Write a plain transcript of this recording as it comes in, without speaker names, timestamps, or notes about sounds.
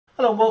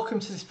Hello and welcome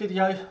to this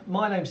video.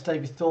 My name is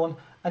David Thorne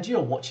and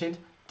you're watching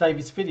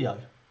David's video.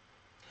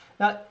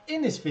 Now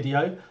in this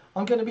video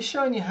I'm going to be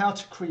showing you how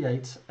to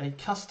create a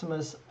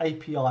customer's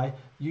API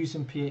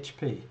using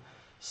PHP,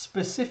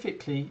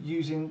 specifically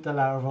using the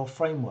Laravel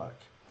framework.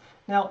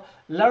 Now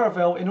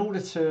Laravel, in order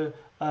to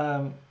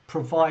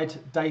provide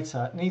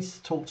data, needs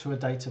to talk to a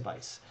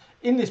database.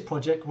 In this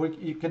project we're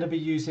going to be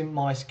using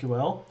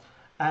MySQL,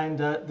 and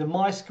the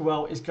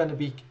MySQL is going to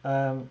be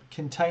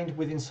contained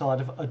within inside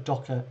of a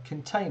Docker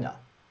container.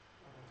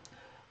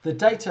 The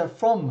data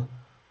from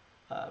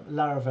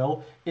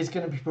Laravel is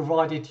going to be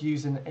provided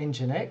using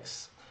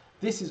Nginx.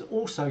 This is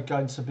also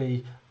going to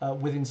be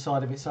within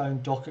inside of its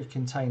own Docker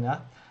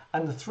container,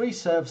 and the three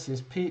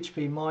services,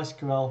 PHP,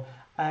 MySQL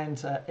and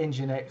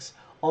Nginx,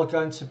 are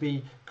going to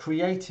be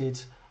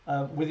created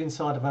within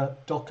inside of a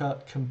Docker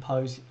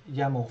Compose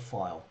YAML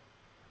file.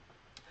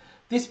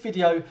 This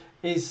video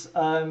is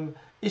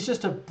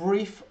just a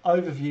brief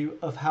overview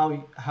of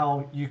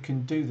how you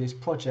can do this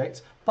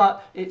project,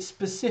 but it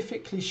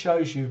specifically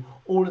shows you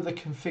all of the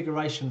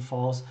configuration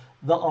files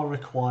that are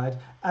required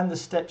and the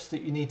steps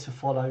that you need to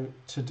follow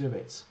to do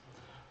it.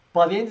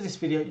 By the end of this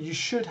video, you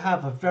should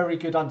have a very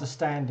good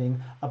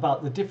understanding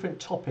about the different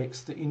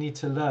topics that you need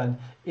to learn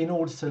in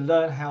order to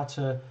learn how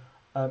to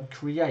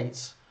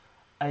create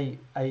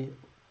a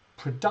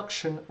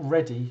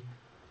production-ready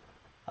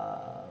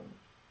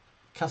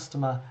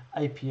customer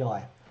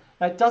API.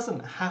 Now, it doesn't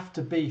have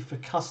to be for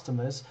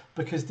customers,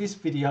 because this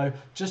video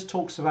just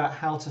talks about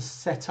how to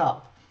set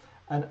up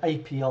an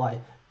API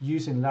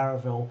using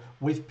Laravel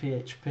with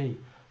PHP.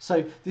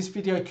 So this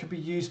video could be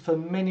used for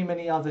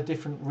many other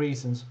different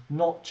reasons,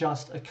 not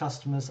just a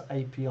customer's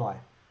API.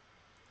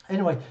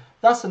 Anyway,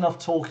 that's enough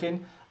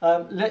talking.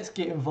 Let's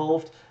get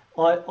involved.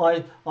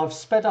 I've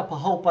sped up a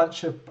whole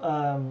bunch of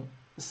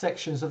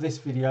sections of this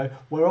video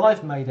where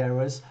I've made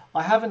errors.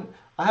 I haven't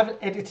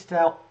edited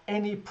out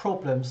any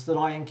problems that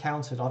I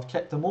encountered. I've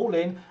kept them all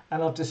in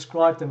and I've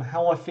described them,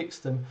 how I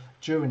fixed them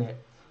during it.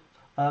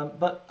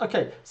 But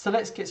okay, so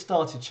let's get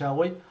started, shall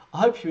we?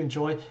 I hope you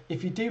enjoy.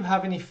 If you do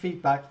have any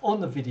feedback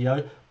on the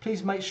video,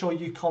 please make sure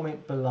you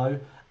comment below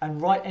and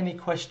write any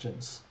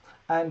questions.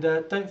 And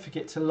don't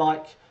forget to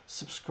like,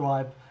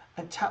 subscribe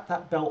and tap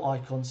that bell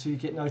icon so you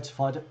get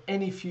notified of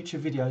any future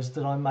videos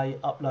that I may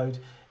upload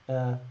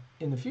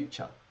in the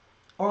future.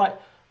 Alright,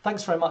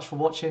 thanks very much for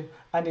watching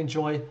and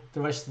enjoy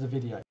the rest of the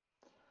video.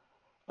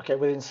 Okay,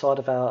 we're inside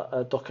of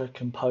our Docker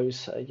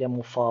Compose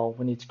YAML file.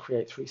 We need to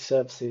create three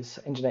services: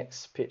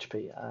 Nginx,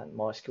 PHP and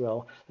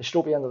MySQL. They should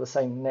all be under the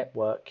same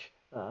network,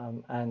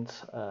 and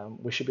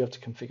we should be able to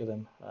configure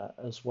them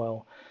as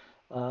well.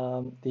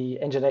 The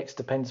Nginx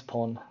depends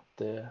upon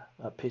the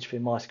PHP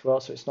and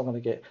MySQL, so it's not going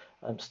to get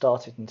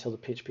started until the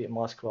PHP and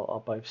MySQL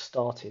are both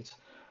started.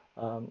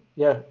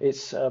 Yeah,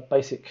 it's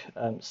basic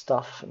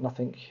stuff,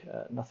 nothing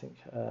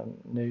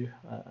new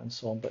and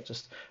so on, but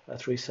just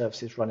three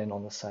services running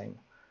on the same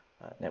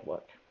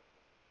network.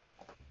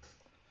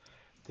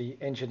 The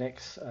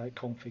Nginx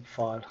config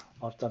file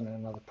I've done in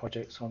another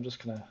project, so I'm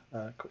just going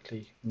to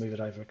quickly move it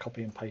over,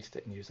 copy and paste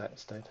it and use that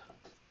instead.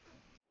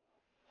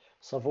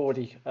 So I've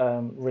already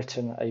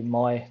written a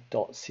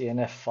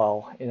my.cnf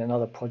file in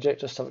another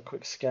project. Just have a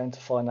quick scan to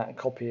find that and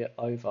copy it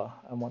over,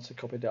 and once I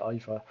copied it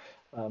over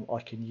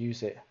I can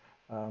use it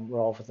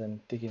rather than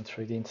digging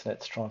through the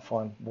internet to try and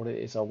find what it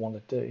is I want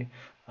to do.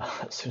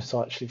 As soon as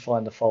I actually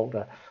find the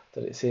folder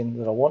that it's in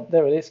that I want,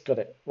 there it is, got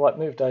it. Right,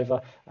 moved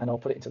over, and I'll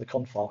put it into the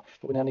conf file.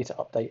 But we now need to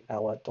update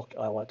our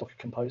Docker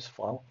Compose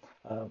file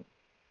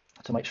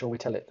to make sure we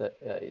tell it that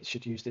it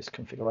should use this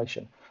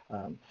configuration.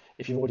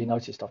 If you've already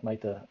noticed, I've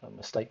made the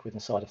mistake with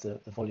inside of the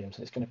volumes,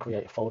 and it's going to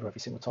create a folder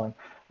every single time.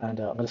 And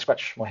I'm going to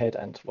scratch my head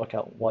and work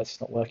out why it's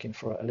not working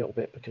for a little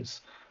bit,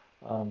 because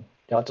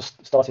yeah, I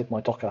just started my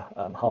Docker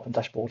hub and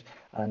dashboard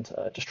and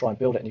just try and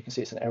build it, and you can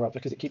see it's an error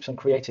because it keeps on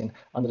creating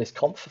under this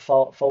conf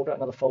folder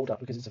another folder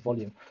because it's a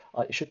volume.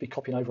 It should be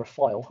copying over a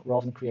file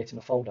rather than creating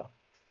a folder,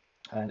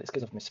 and it's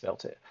because I've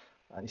misspelt it.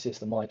 And you see it's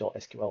the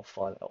my.sql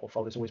file or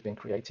folder has always been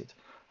created.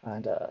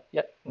 And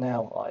yep,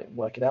 now I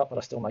work it out, but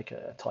I still make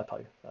a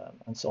typo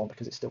and so on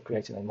because it's still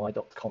creating a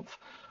my.conf.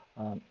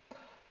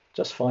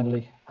 Just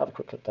finally, have a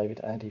quick look, David,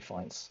 and he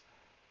finds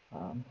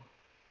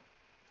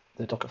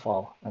the Docker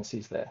file and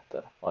sees there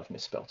that I've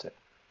misspelt it.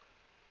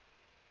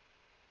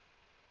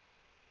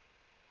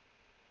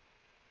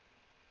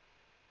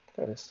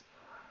 There it is.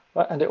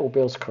 Right, and it all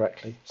builds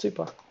correctly.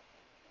 Super.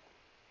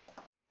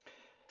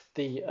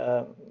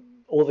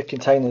 All the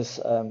containers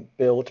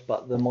build,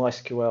 but the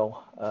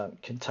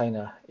MySQL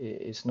container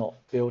is not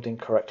building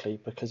correctly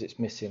because it's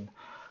missing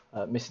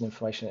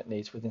information it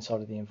needs within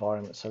inside of the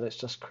environment. So let's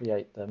just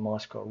create the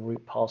MySQL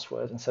root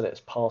password and set it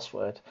as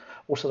password.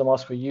 Also the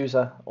MySQL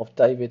user of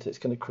David, it's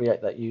going to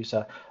create that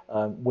user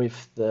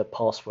with the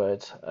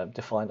password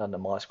defined under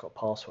MySQL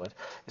password.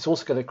 It's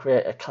also going to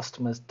create a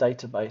customer's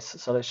database.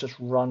 So let's just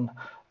run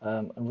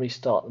and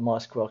restart the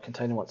MySQL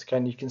container once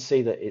again. You can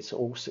see that it's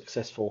all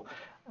successful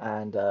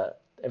and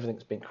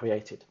everything's been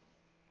created.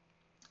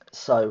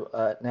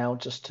 So now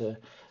just to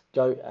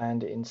go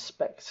and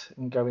inspect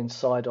and go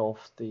inside of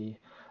the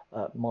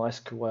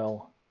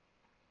MySQL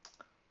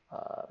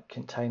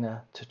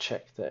container to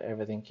check that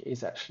everything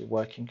is actually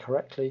working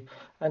correctly,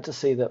 and to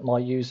see that my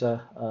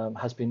user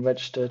has been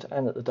registered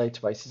and that the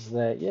database is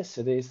there. Yes,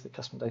 it is. The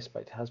customer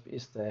database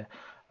is there.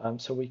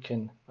 So we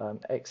can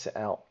exit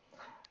out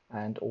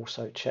and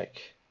also check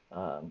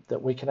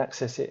that we can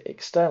access it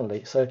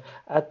externally. So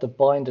add the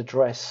bind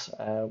address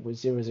with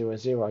 000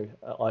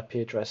 IP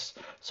address,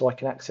 so I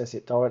can access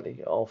it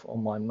directly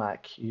on my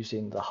Mac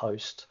using the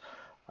host.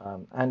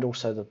 And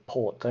also the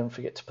port. Don't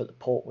forget to put the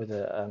port with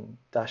a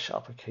dash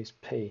uppercase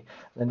P. And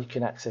then you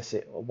can access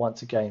it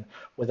once again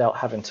without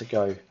having to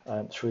go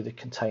through the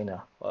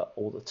container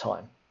all the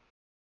time.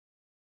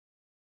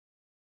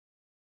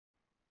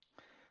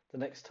 The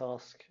next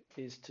task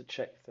is to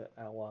check that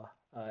our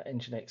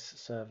Nginx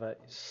server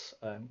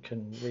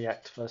can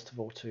react first of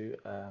all to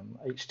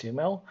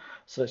HTML.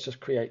 So let's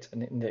just create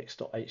an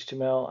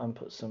index.html and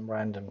put some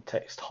random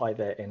text hi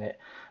there in it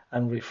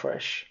and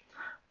refresh.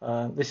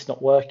 This is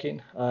not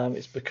working.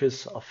 It's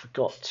because I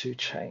forgot to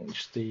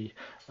change the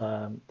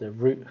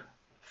root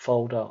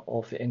folder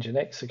of the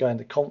Nginx. So go in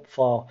the conf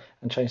file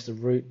and change the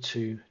root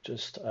to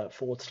just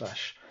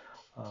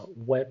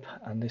 /web,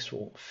 and this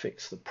will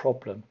fix the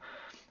problem.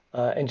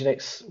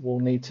 Nginx will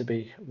need to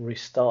be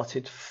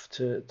restarted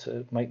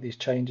to make these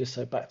changes.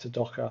 So back to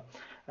Docker,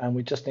 and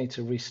we just need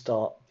to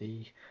restart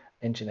the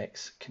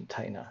Nginx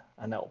container,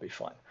 and that will be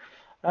fine.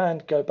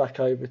 And go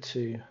back over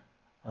to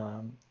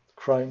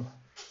Chrome,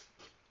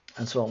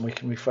 and so on. We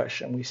can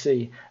refresh and we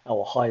see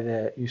our hi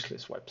there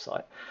useless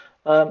website.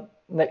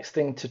 Next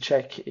thing to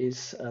check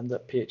is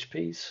that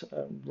PHP's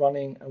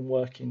running and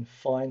working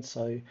fine,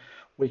 so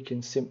we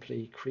can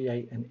simply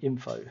create an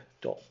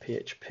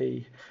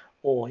info.php,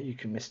 or you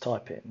can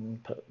mistype it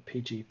and put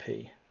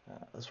PGP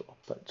as well,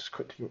 but just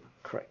quickly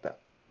correct that.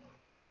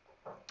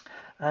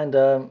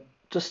 And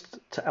just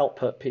to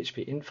output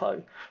PHP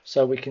info,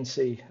 so we can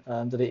see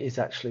that it is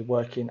actually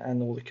working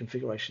and all the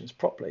configurations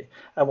properly.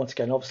 And once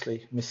again,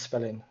 obviously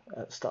misspelling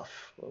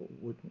stuff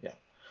yeah.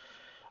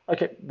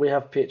 Okay, we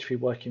have PHP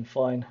working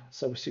fine,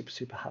 so we're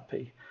super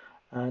happy.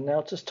 And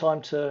now just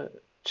time to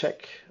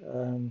check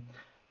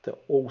that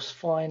all's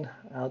fine.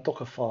 Our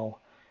Docker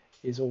file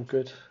is all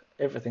good.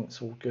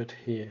 Everything's all good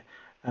here,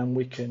 and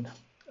we can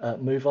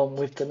move on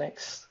with the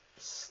next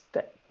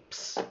step.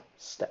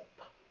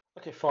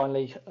 Okay,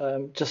 finally,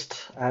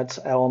 just add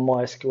our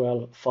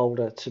MySQL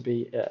folder to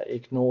be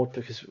ignored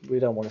because we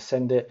don't want to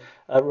send it.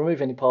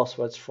 Remove any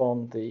passwords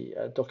from the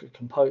Docker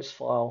Compose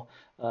file.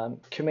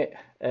 Commit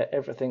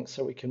everything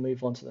so we can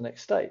move on to the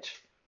next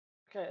stage.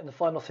 Okay, and the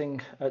final thing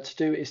to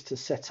do is to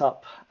set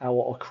up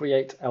or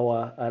create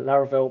our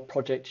Laravel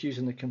project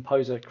using the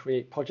Composer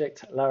create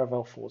project,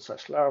 Laravel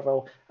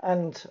 /Laravel,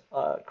 and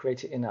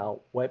create it in our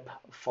web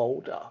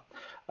folder.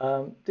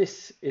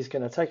 This is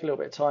going to take a little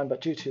bit of time,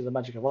 but due to the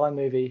magic of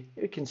iMovie,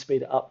 we can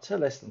speed it up to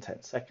less than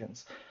 10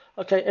 seconds.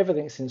 Okay,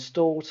 everything's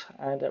installed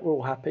and we're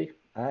all happy,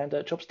 and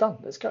job's done.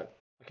 Let's go.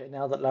 Okay,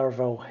 now that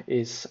Laravel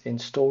is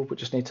installed, we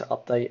just need to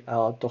update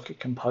our Docker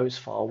Compose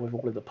file with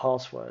all of the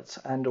passwords,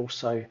 and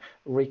also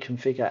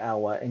reconfigure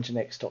our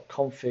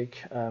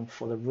nginx.config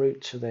for the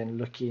root to then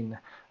look in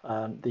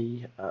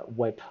the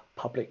web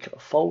public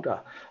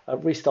folder.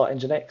 Restart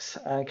Nginx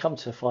and come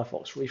to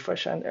Firefox,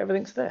 refresh, and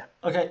everything's there.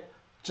 Okay,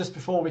 just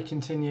before we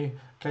continue,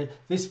 okay,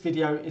 this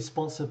video is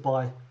sponsored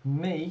by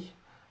me,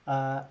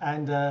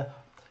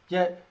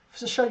 yeah,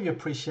 to show you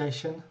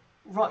appreciation,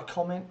 write a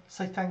comment,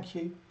 say thank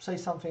you, say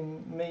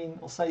something mean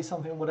or say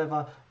something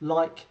whatever,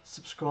 like,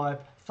 subscribe,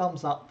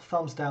 thumbs up,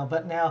 thumbs down.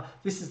 But now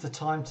this is the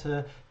time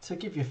to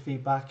give your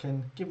feedback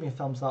and give me a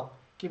thumbs up,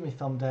 give me a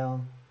thumb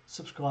down,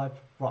 subscribe,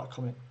 write a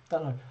comment.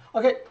 Don't know.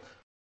 Okay.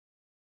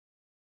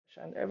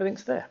 And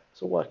everything's there.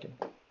 It's all working.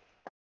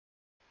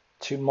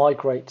 To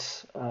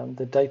migrate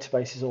the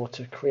databases, or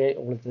to create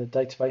all of the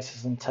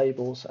databases and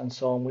tables and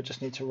so on, we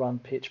just need to run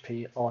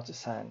Php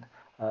Artisan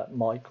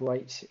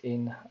Migrate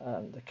in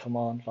the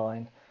command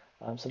line.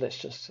 So let's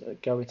just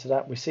go into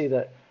that. We see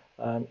that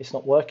it's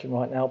not working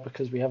right now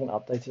because we haven't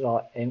updated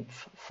our env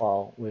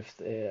file with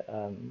the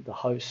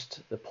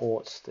host, the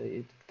ports,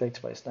 the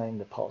database name,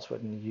 the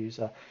password, and the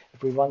user.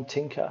 If we run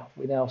Tinker,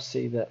 we now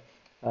see that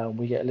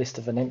we get a list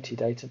of an empty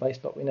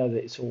database, but we know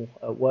that it's all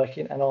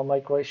working and our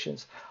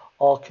migrations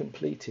are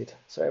completed,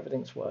 so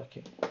everything's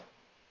working.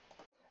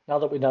 Now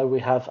that we know we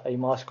have a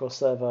MySQL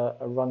server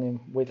running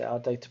with our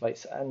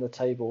database and the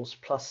tables,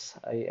 plus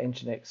a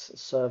Nginx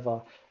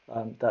server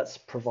that's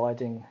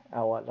providing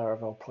our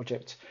Laravel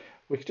project,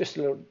 we could just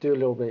do a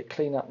little bit of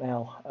cleanup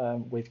now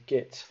with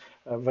Git,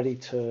 ready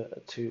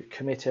to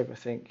commit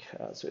everything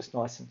so it's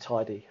nice and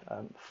tidy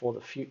for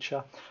the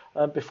future.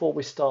 Before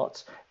we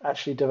start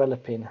actually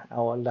developing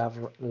our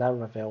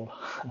Laravel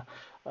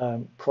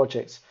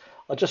project,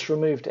 I just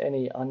removed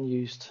any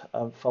unused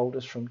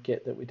folders from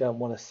Git that we don't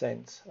want to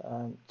send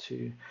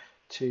to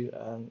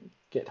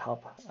GitHub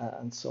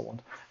and so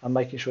on, and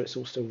making sure it's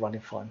all still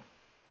running fine.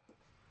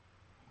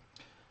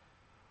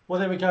 Well,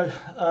 there we go.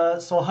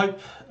 So I hope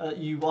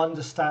you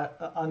understood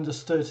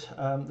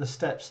the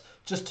steps.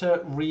 Just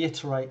to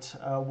reiterate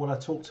what I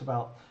talked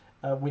about,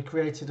 we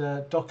created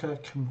a Docker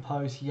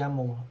Compose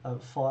YAML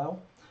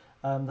file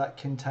that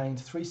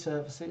contained 3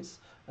 services,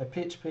 a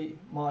PHP,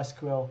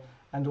 MySQL,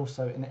 and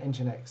also an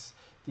Nginx.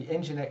 The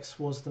Nginx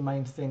was the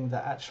main thing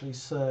that actually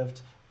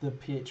served the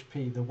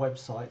PHP, the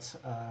website,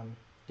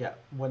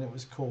 when it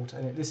was called,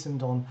 and it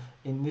listened on,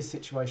 in this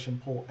situation,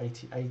 port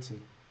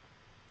 8080.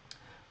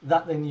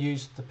 That then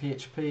used the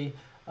PHP,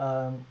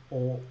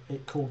 or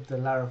it called the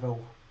Laravel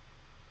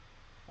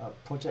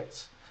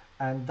project,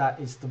 and that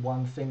is the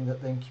one thing that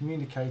then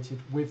communicated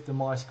with the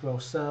MySQL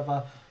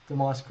server. The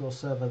MySQL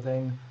server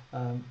then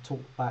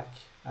talked back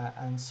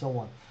and so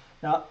on.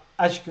 Now,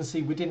 as you can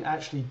see, we didn't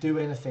actually do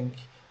anything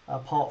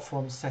apart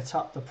from set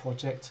up the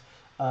project,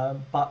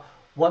 but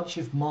once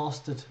you've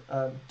mastered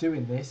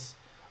doing this,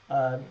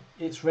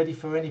 it's ready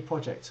for any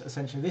project.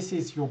 Essentially, this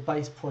is your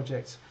base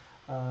project.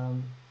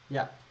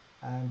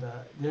 And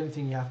the only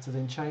thing you have to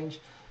then change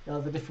are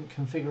the different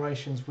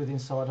configurations within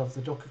inside of the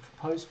Docker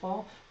Compose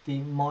file, the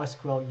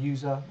MySQL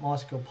user,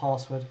 MySQL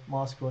password,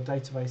 MySQL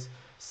database.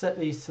 Set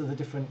these to the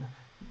different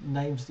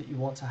names that you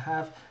want to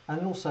have,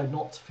 and also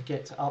not to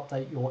forget to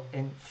update your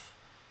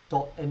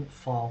env.env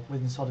file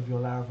within inside of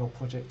your Laravel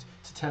project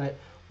to tell it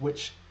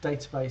which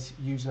database,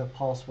 user,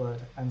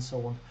 password, and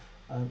so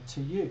on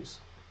to use.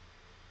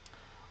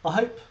 I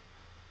hope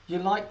you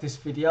like this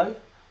video.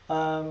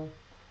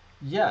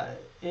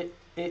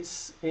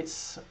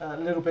 It's a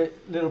little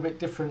bit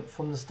different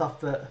from the stuff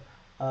that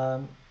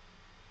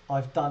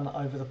I've done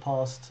over the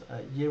past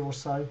year or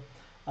so,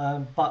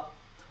 but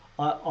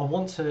I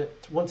wanted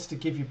to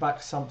give you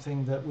back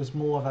something that was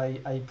more of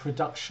a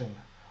production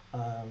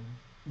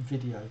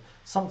video,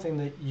 something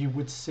that you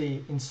would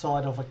see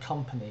inside of a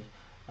company.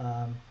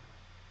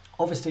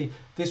 Obviously,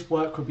 this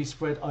work would be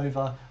spread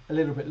over a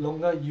little bit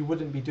longer. You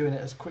wouldn't be doing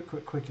it as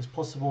quick as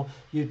possible.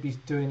 You'd be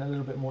doing a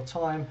little bit more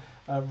time,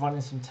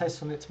 running some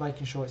tests on it to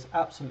making sure it's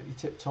absolutely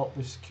tip-top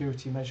with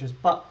security measures.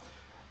 But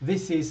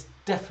this is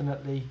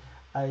definitely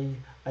a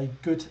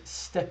good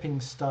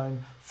stepping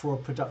stone for a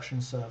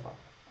production server.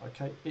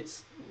 Okay,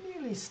 it's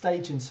nearly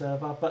staging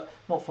server, but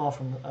not far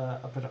from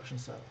a production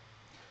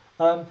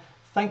server.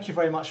 Thank you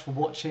very much for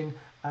watching,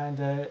 and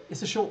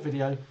it's a short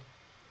video.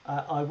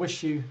 I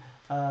wish you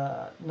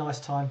nice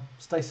time.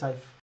 Stay safe.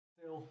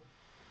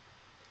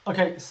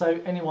 Okay,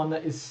 so anyone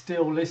that is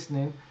still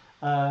listening,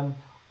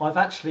 I've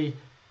actually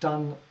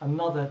done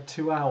another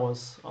 2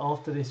 hours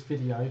after this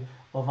video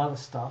of other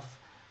stuff,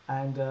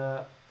 and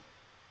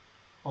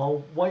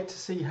I'll wait to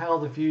see how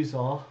the views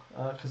are,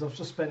 because I've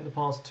just spent the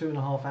past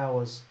 2.5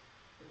 hours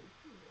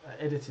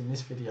editing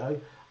this video.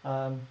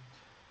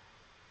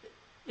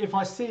 If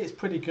I see it's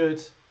pretty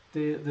good,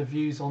 the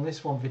views on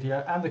this one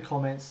video and the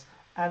comments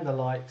and the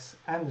likes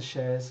and the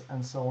shares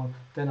and so on,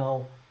 then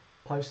I'll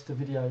post the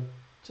video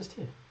just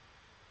here.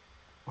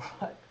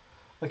 Alright,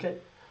 okay,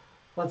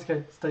 once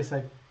again, stay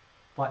safe,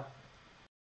 bye.